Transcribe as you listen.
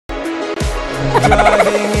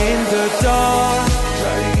Driving in the dark,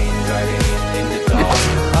 driving in the dark.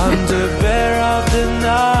 I'm the bear of the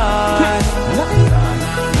night.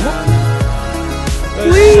 A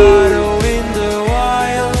shadow in the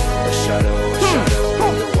wild, a shadow in the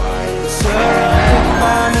wild. Surrounded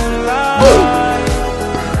by moonlight,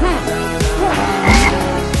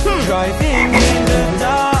 driving in the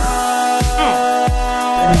dark.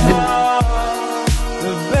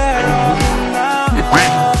 The bear of the night.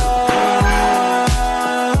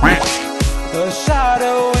 A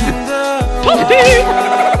shadow in the wild,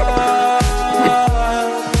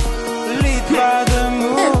 lit by the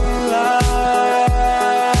moonlight.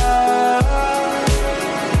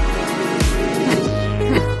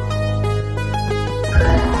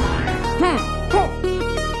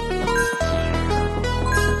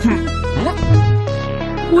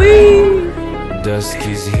 Dusk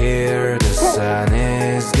is here, the sun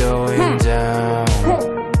is going down.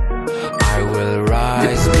 I will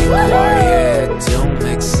rise, be quiet, don't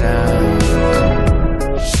make sound.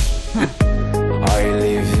 I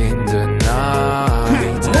live in the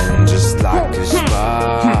night, and just like a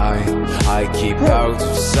spy, I keep out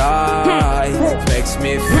of sight. It makes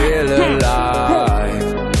me feel alive,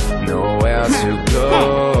 nowhere to go,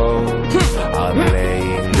 I'm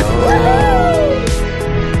laying low.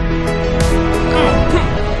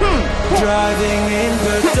 Driving in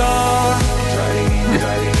the dark, driving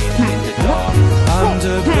in the dark. I'm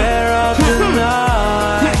the bear of the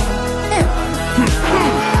night.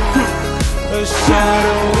 A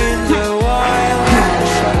shadow in the wild, a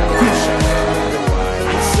shadow in the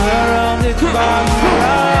wild. Surrounded by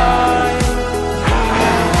moonlight.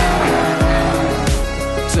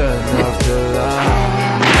 Turn off the light.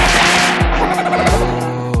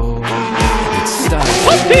 Oh, it's time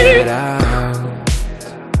to get out.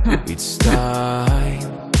 It's time,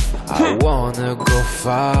 I wanna go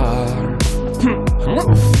far,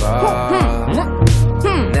 go far.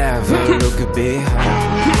 Never look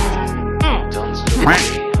behind. Don't look.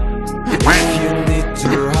 If you need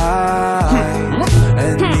to hide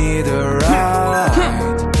and need a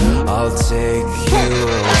ride, I'll take you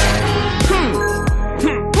away.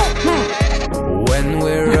 When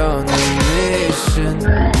we're on a mission,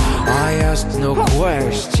 I ask no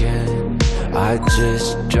question, I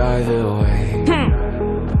just drive away.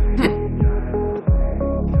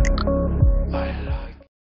 I like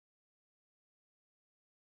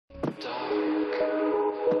dark.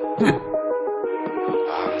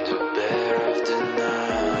 I'm the bear of the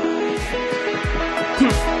night.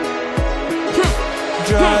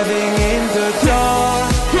 Driving in the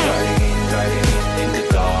dark, driving in the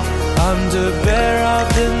dark. I'm the bear of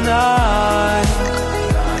the night.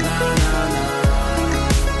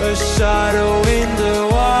 A shadow in the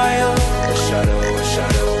wild, a shadow in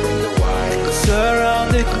the wild.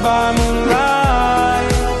 Surrounded by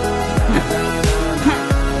moonlight,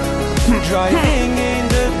 driving in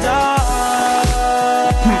the dark.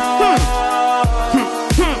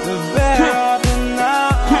 The bear of the night.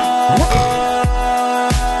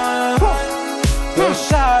 A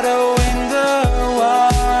shadow in the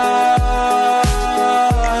wild,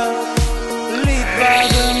 lit by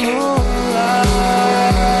the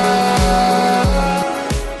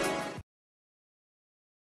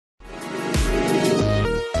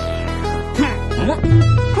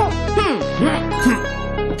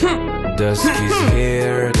Dusk is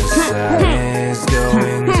here, the sun is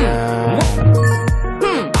going down.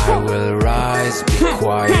 I will rise, be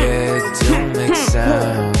quiet, don't make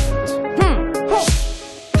sound.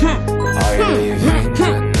 I live in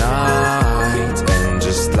the night, and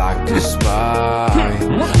just like a spy,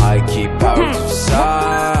 I keep out of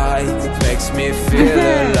sight. It makes me feel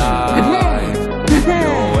alive,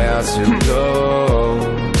 nowhere to go,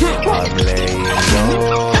 I'm laying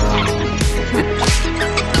low.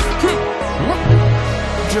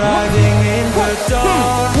 Driving in the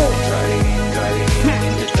dark, driving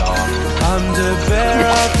in the dark. I'm the bear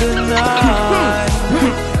of the night.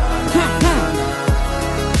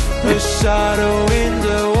 A shadow in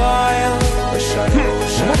the wild, a shadow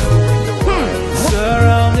in the wild.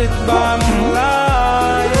 Surrounded by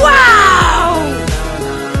moonlight. Wow!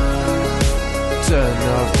 Turn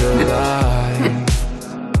off the light.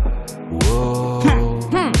 Whoa,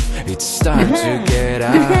 it's time to get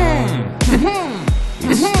out.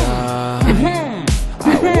 It's time, I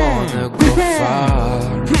wanna go far,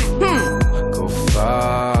 go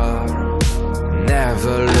far.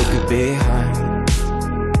 Never look behind.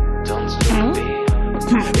 Don't look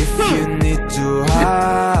behind. If you need to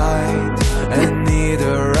hide and need a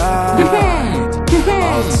ride,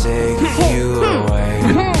 I'll take you away.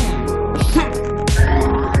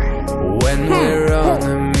 When we're on a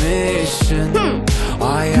mission,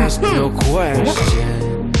 ask no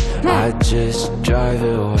question, I just drive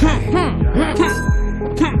away.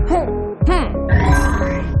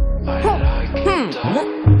 I like it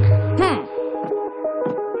dark.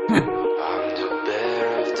 I'm the bear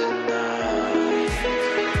of the night.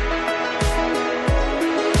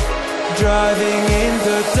 Driving in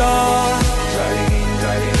the dark.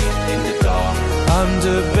 Driving in the dark. I'm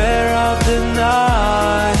the bear of the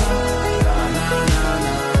night.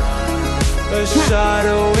 A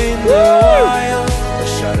shadow in the wild. A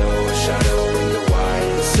shadow in the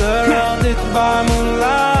wild. Surrounded by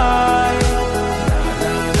moonlight.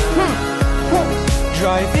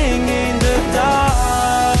 Driving in the dark.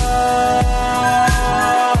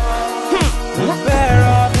 The bear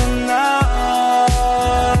of the night.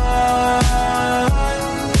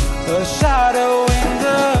 A shadow in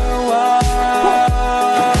the wild.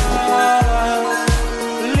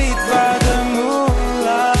 Lit by the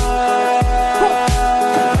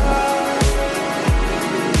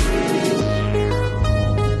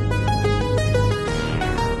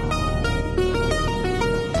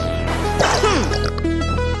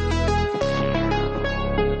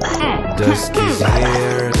dusk is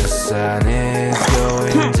here, the sun is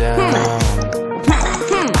going down.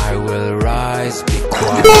 I will rise, be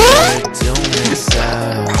quiet, don't make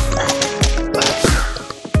sound.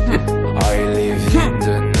 I live in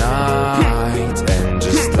the night, and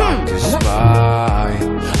just like a spy,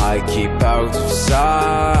 I keep out of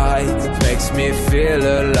sight. It makes me feel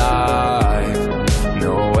alive.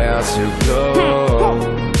 Nowhere to go,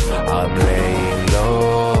 I'm laying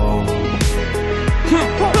low.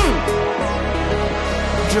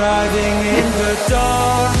 Driving in the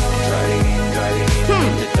dark. Driving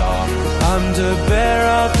in the dark. I'm the bear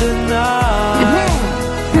of the night.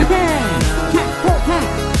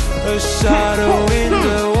 A shadow in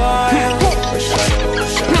the wild. A shadow in the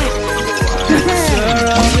wild.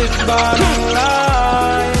 Surrounded by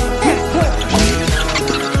moonlight.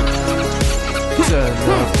 Turn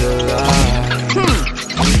off the light.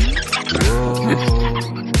 Whoa,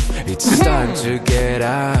 it's time to get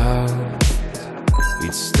out.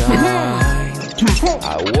 It's time,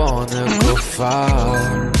 I wanna go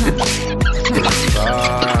far,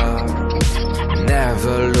 far.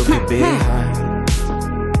 Never looking behind.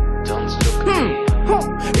 Don't look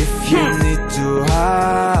behind. If you need to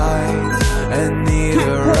hide and need a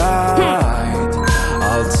ride,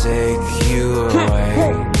 I'll take you away.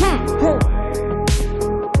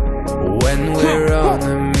 When we're on a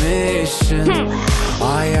mission, I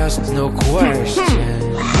ask no question,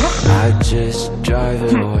 I just drive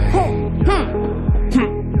away.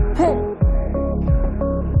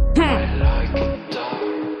 I like it dark.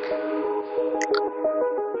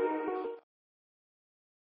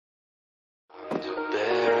 I'm the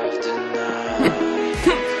bear of the night.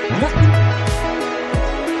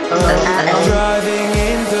 Driving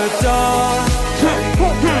in the dark.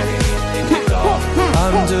 Driving in the dark.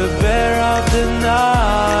 I'm the bear of the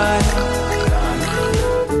night.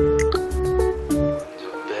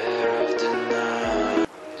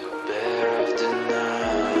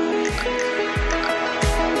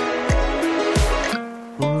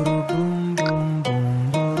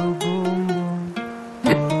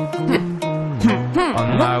 On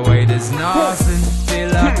my way there's nothing, feel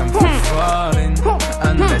like I'm falling.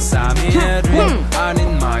 Unless I'm in a dream, I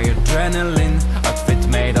need my adrenaline. Outfit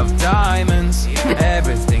made of diamonds,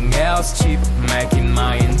 everything else cheap. Making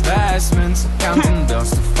my investments, counting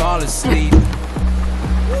bills to fall asleep.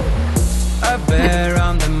 A bear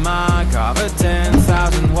on the mic, over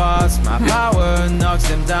 10,000 watts. My power knocks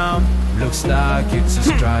them down, looks like it's a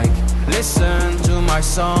strike. Listen to my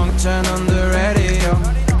song, turn on the radio.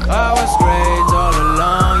 I was great all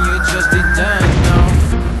along, you just didn't know.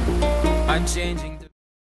 I'm changing the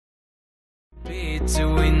beat to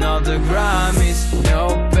win all the Grammys.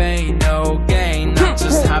 No pain, no gain, I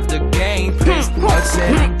just have to gain praise.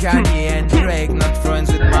 Outselling Kanye and Drake, not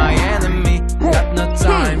friends with my enemy. Got no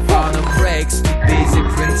time for no breaks, too busy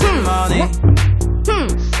printing money.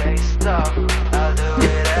 Say stop, I'll do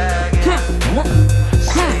it again.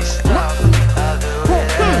 Say stop, I'll do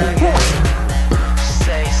it again.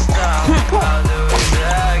 Say stop, I'll do it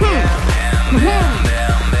again. Bam,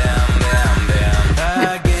 bam, bam, bam, bam, bam.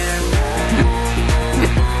 Again.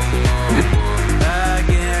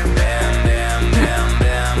 Again. Bam, bam, bam,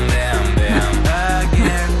 bam, bam, bam.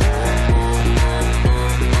 Again.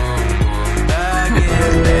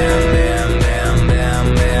 Again. Bam, bam, bam, bam,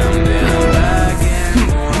 bam, bam. Again.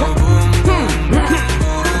 Boom, boom, boom.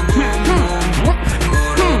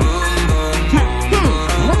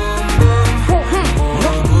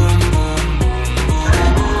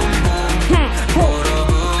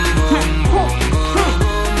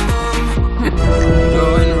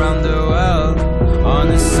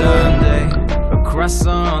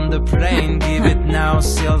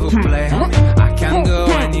 play. I can go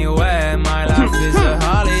anywhere, my life is a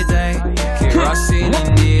holiday. Kerosene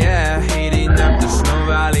in the air, heating up the Snow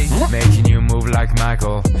Valley. Making you move like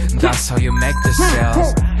Michael, that's how you make the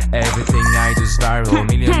sales. Everything I do's viral,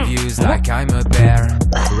 million views like I'm a bear.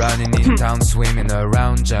 Running in town, swimming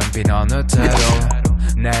around, jumping on a turtle.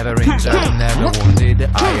 Never injured, never wounded,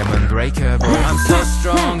 I am unbreakable. I'm so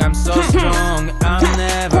strong, I'm so strong, I'm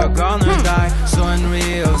never gonna die. So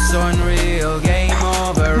unreal, game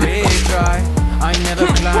over, retry. I never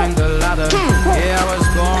climbed the ladder, yeah, I was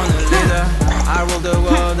born a leader. I rule the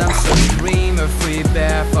world, I'm supreme, a free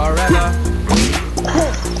bear forever.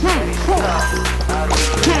 Say stop, I'll do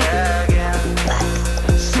it again.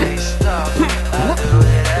 Say stop, I'll do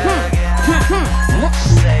it again.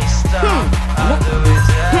 Say stop, I'll do it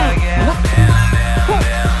again. Bam,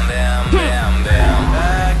 bam, bam, bam, bam, bam.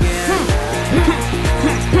 Again.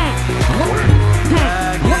 Again.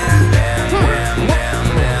 Bam, bam,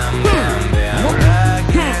 bam, bam, bam, bam.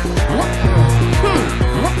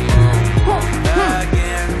 Again.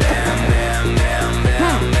 Again. Bam, bam, bam, bam, bam,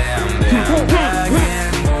 bam. Again.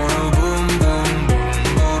 Boom, boom, boom, boom,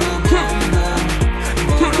 boom, boom, boom,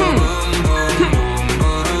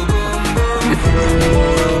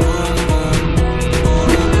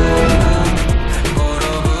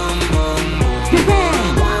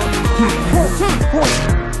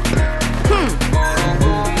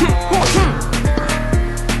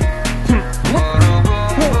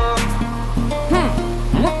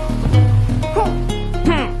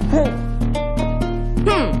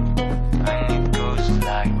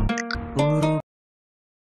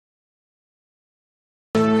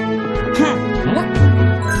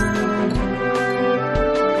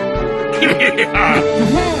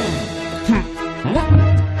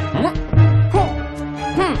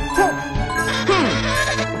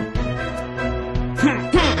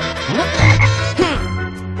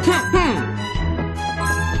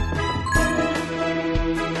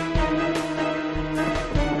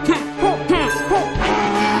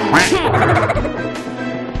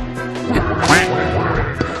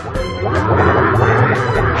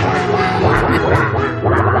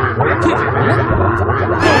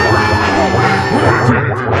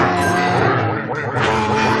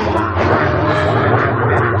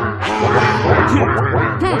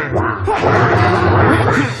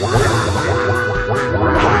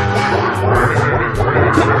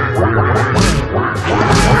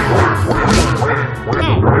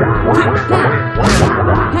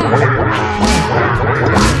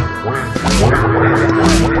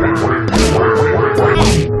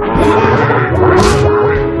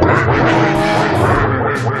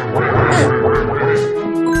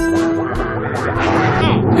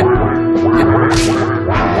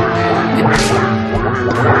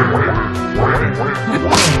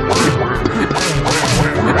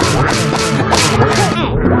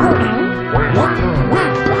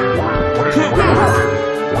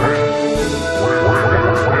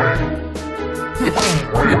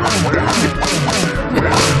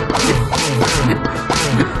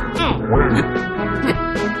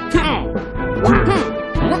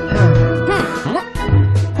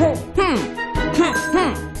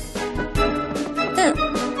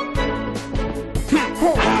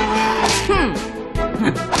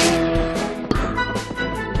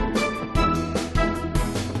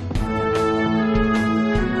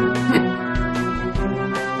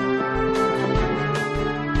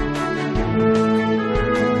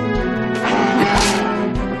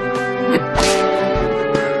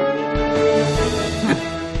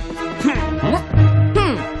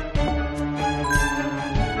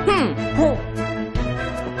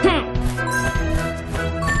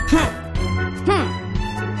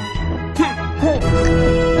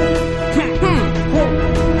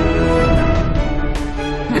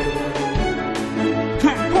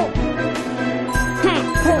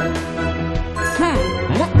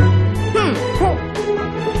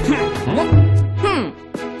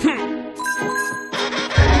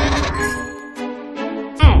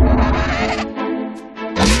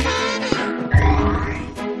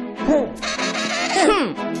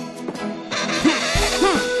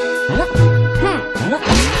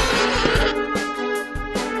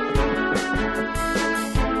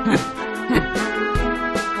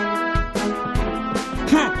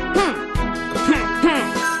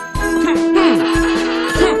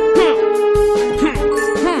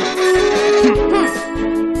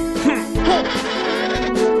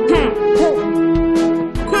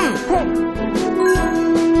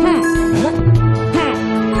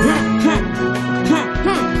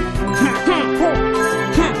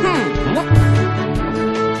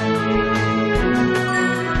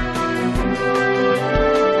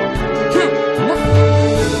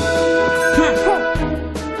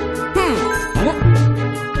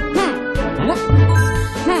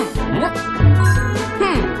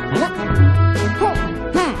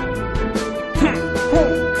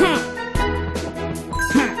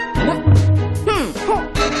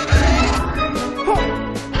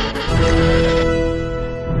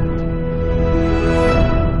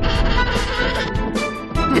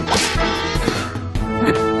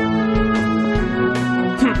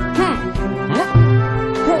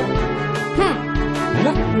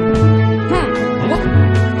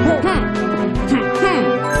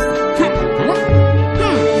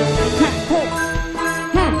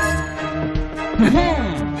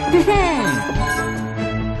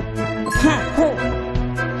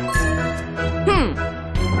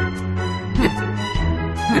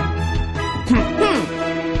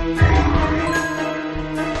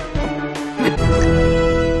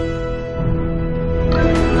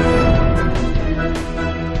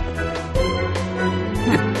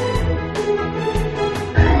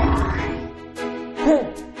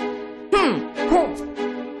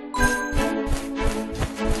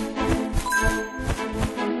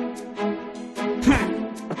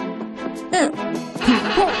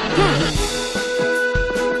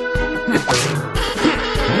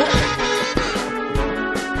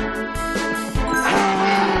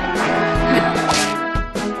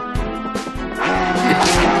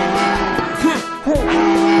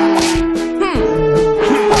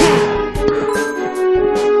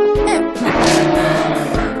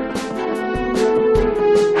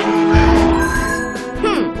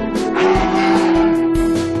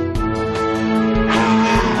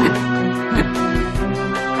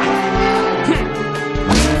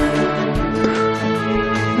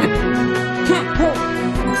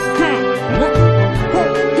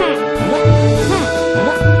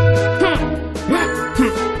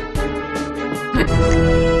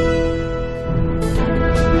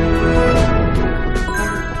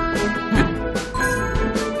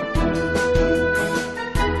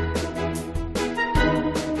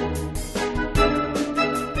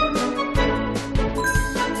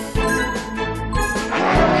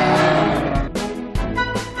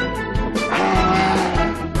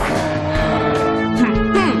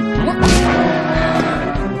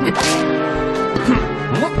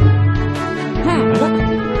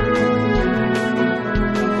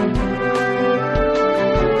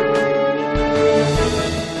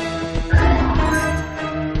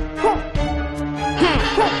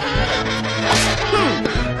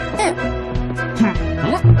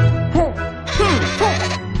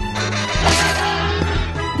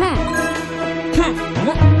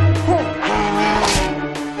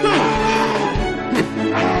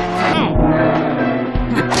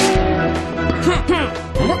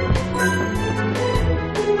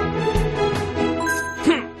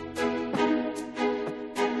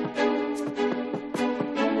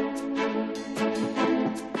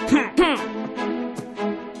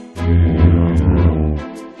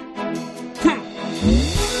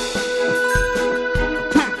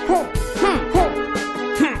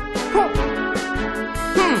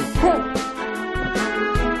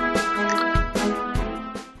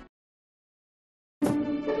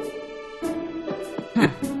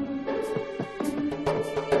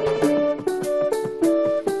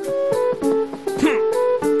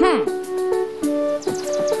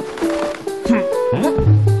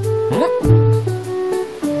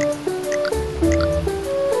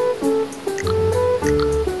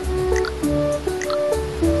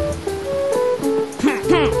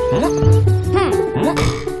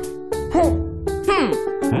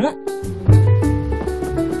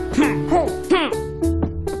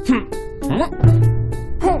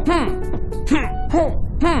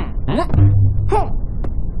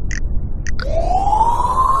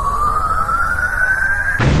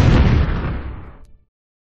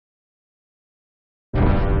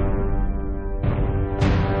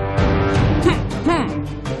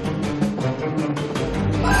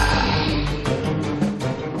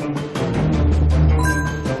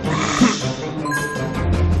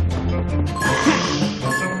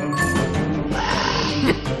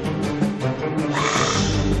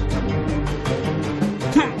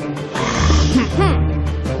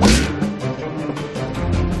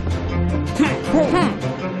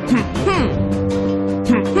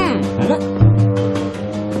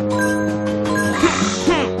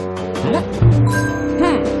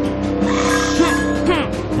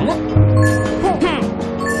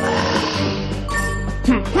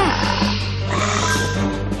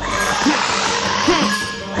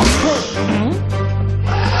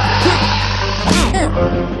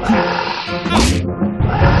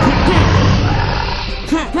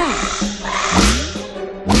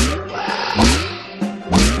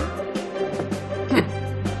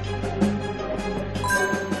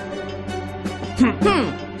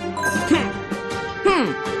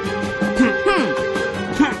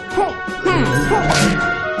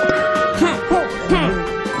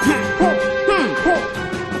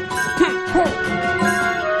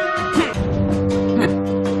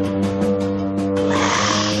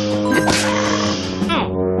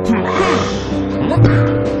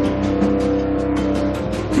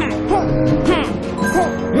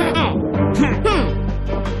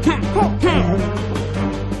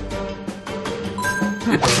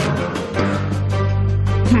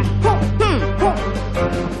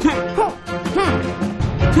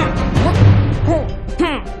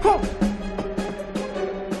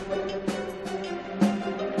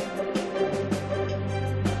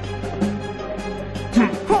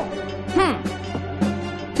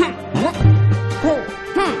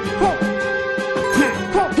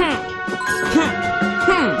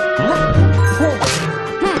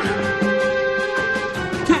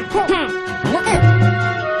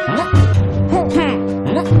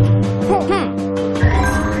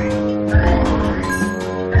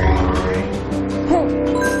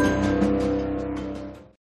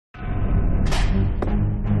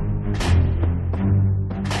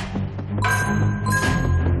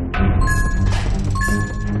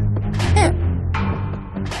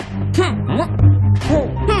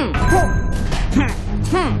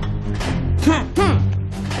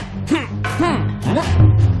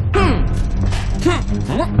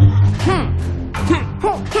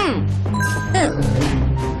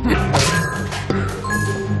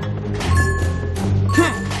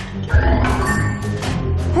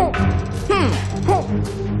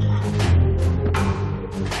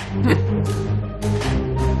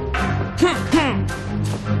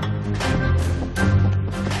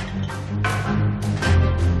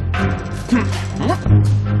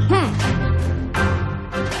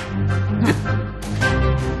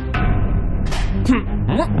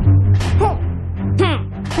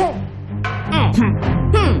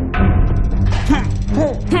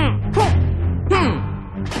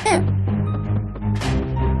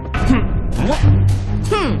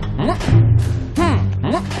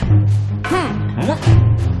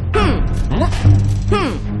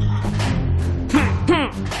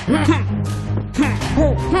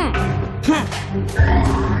「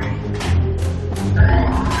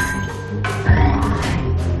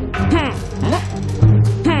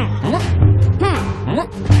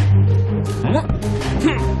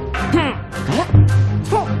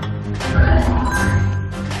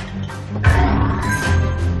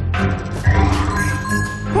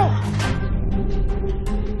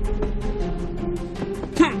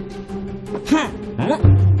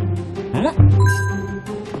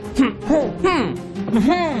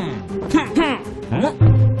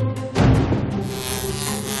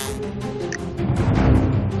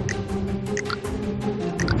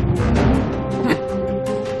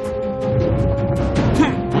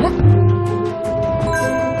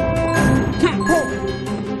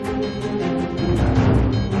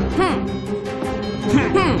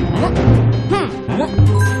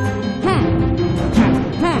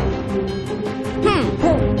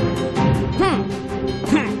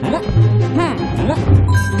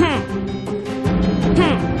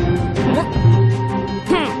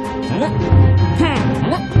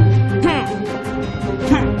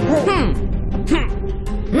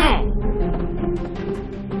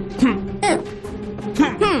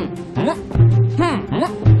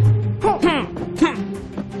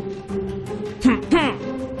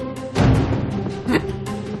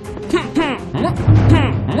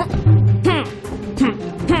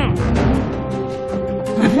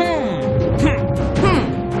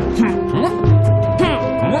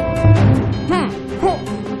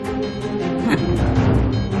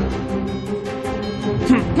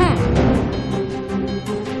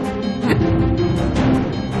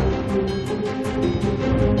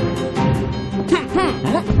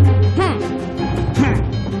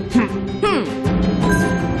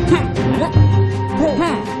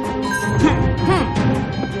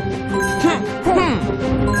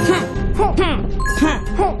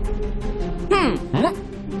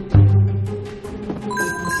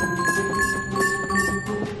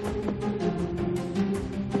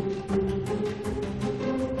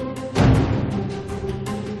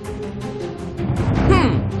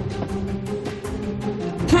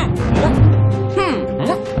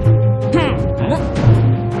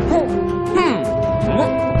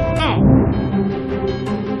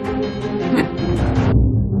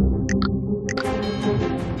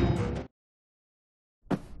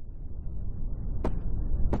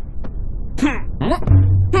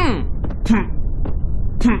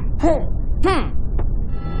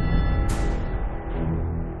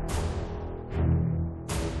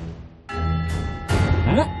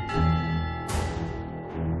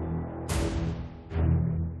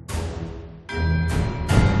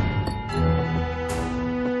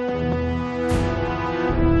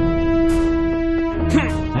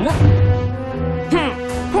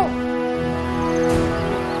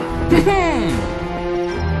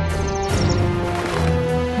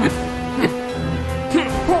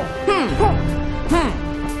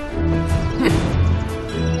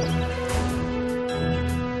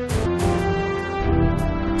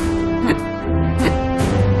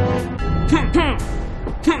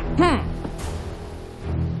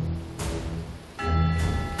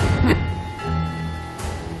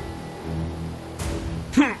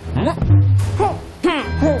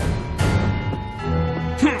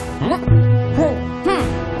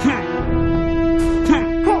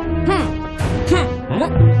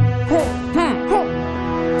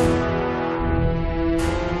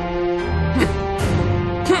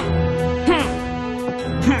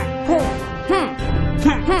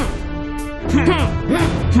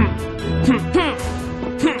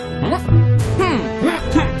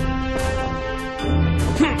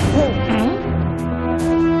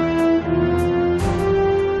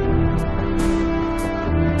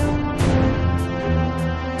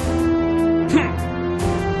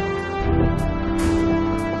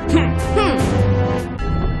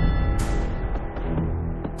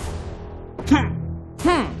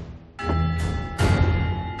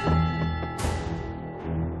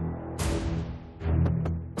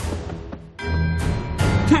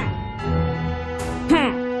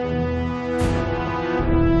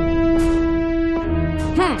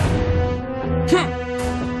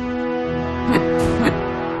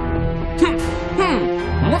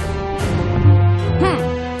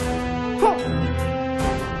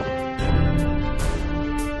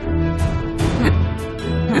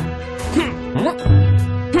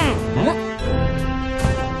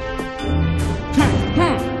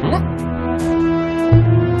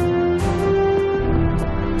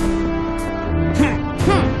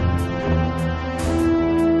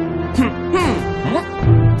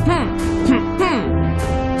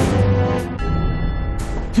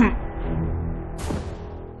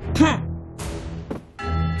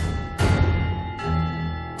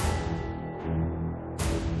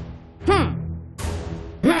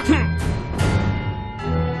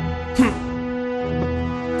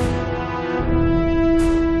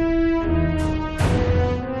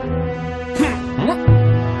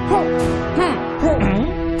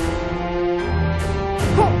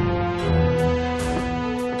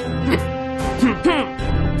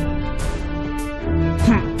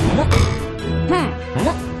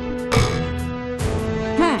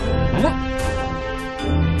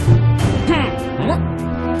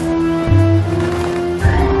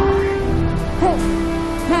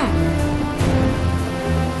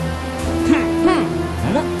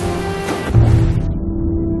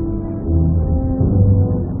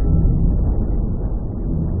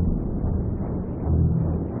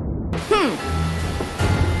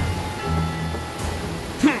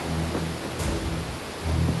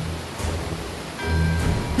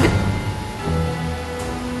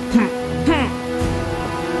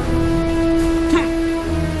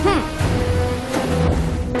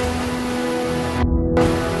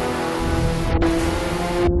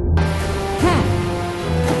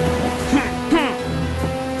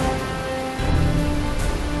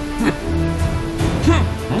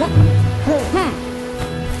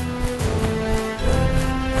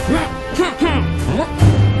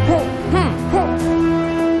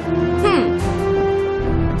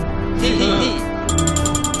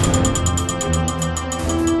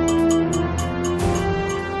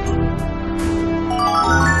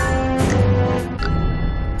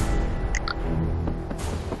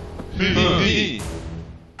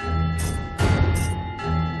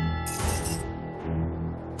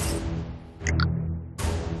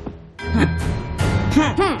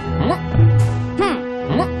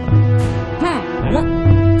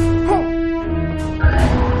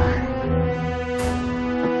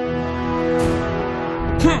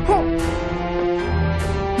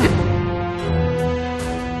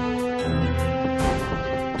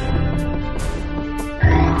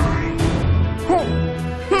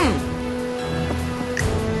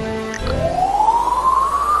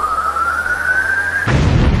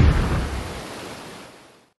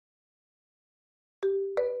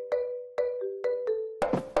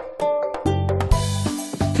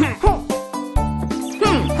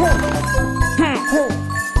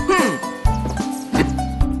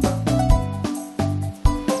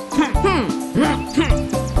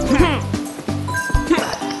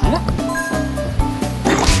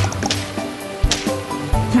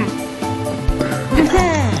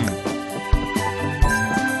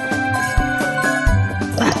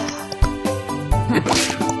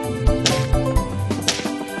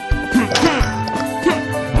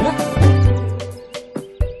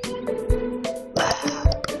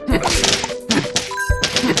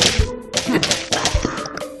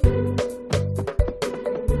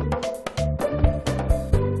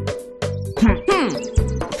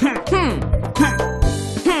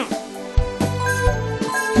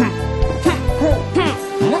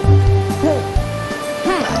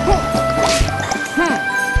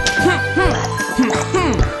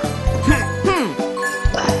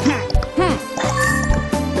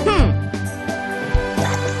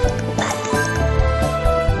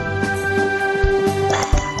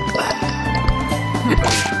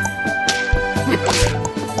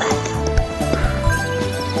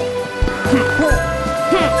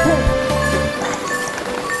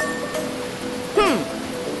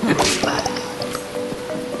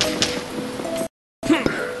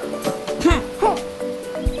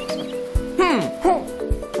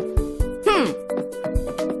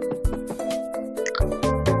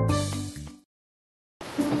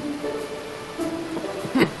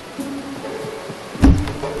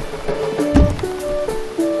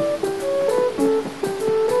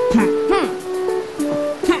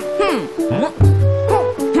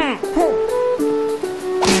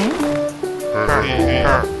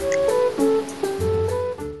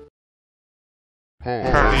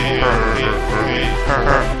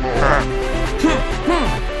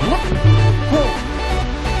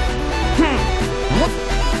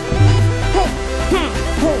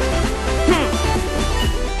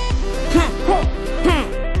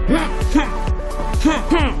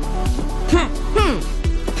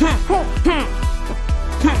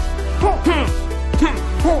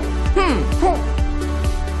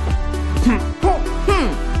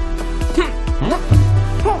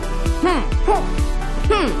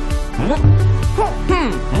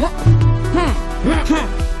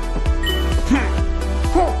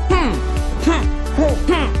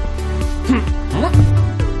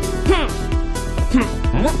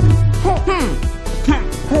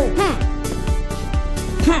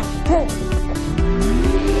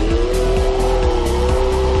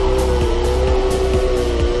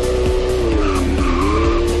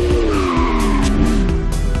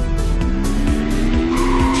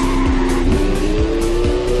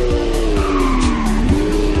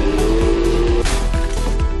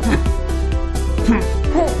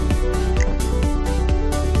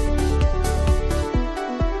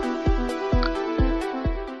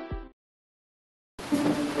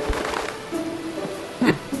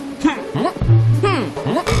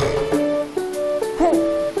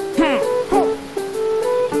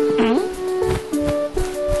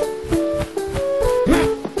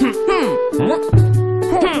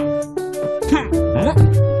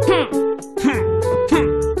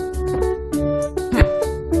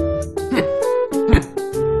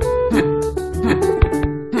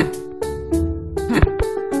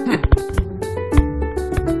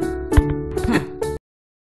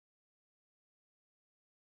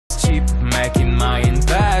Making my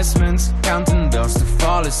investments, counting bills to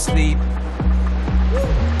fall asleep.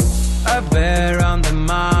 A bear on the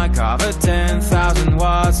mic, cover 10,000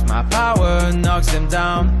 watts. My power knocks them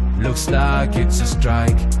down, looks like it's a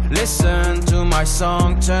strike. Listen to my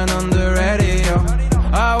song, turn on the radio.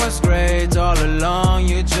 I was great all along,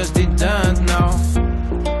 you just didn't know.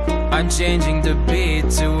 I'm changing the beat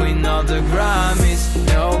to win all the Grammys.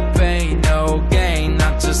 No pain, no gain,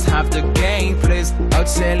 not just how have the game, please.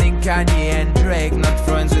 Outsailing Kanye and Drake, not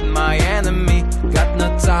friends with my enemy. Got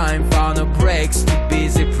no time for no breaks, too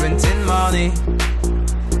busy printing money.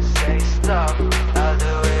 Say stop, I'll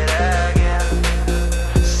do it again.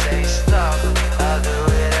 Say stop, I'll do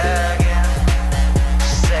it again.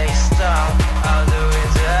 Say stop, I'll do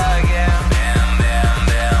it again. Bam, bam,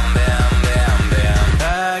 bam, bam, bam, bam.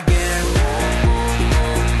 Again.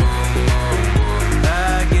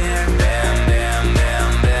 Again. Bam, bam,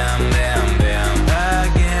 bam, bam, bam, bam.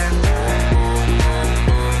 Again.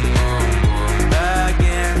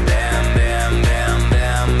 Again. Bam, bam, bam,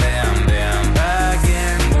 bam, bam, bam.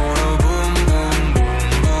 Again. Boom, boom, boom, boom,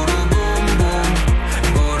 boom, boom, boom, boom,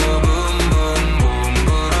 boom,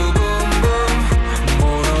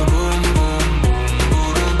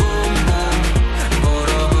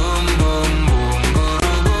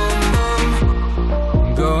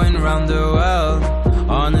 going round the world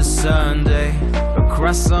on a Sunday. A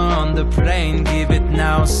croissant on the plane, give it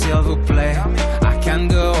now, silver play. I can't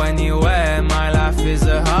go anywhere, my life is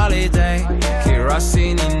a holiday.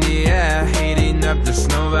 Kerosene in the air, heating up the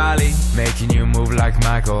snow valley. Making you move like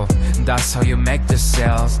Michael, that's how you make the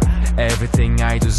sales. Everything I do's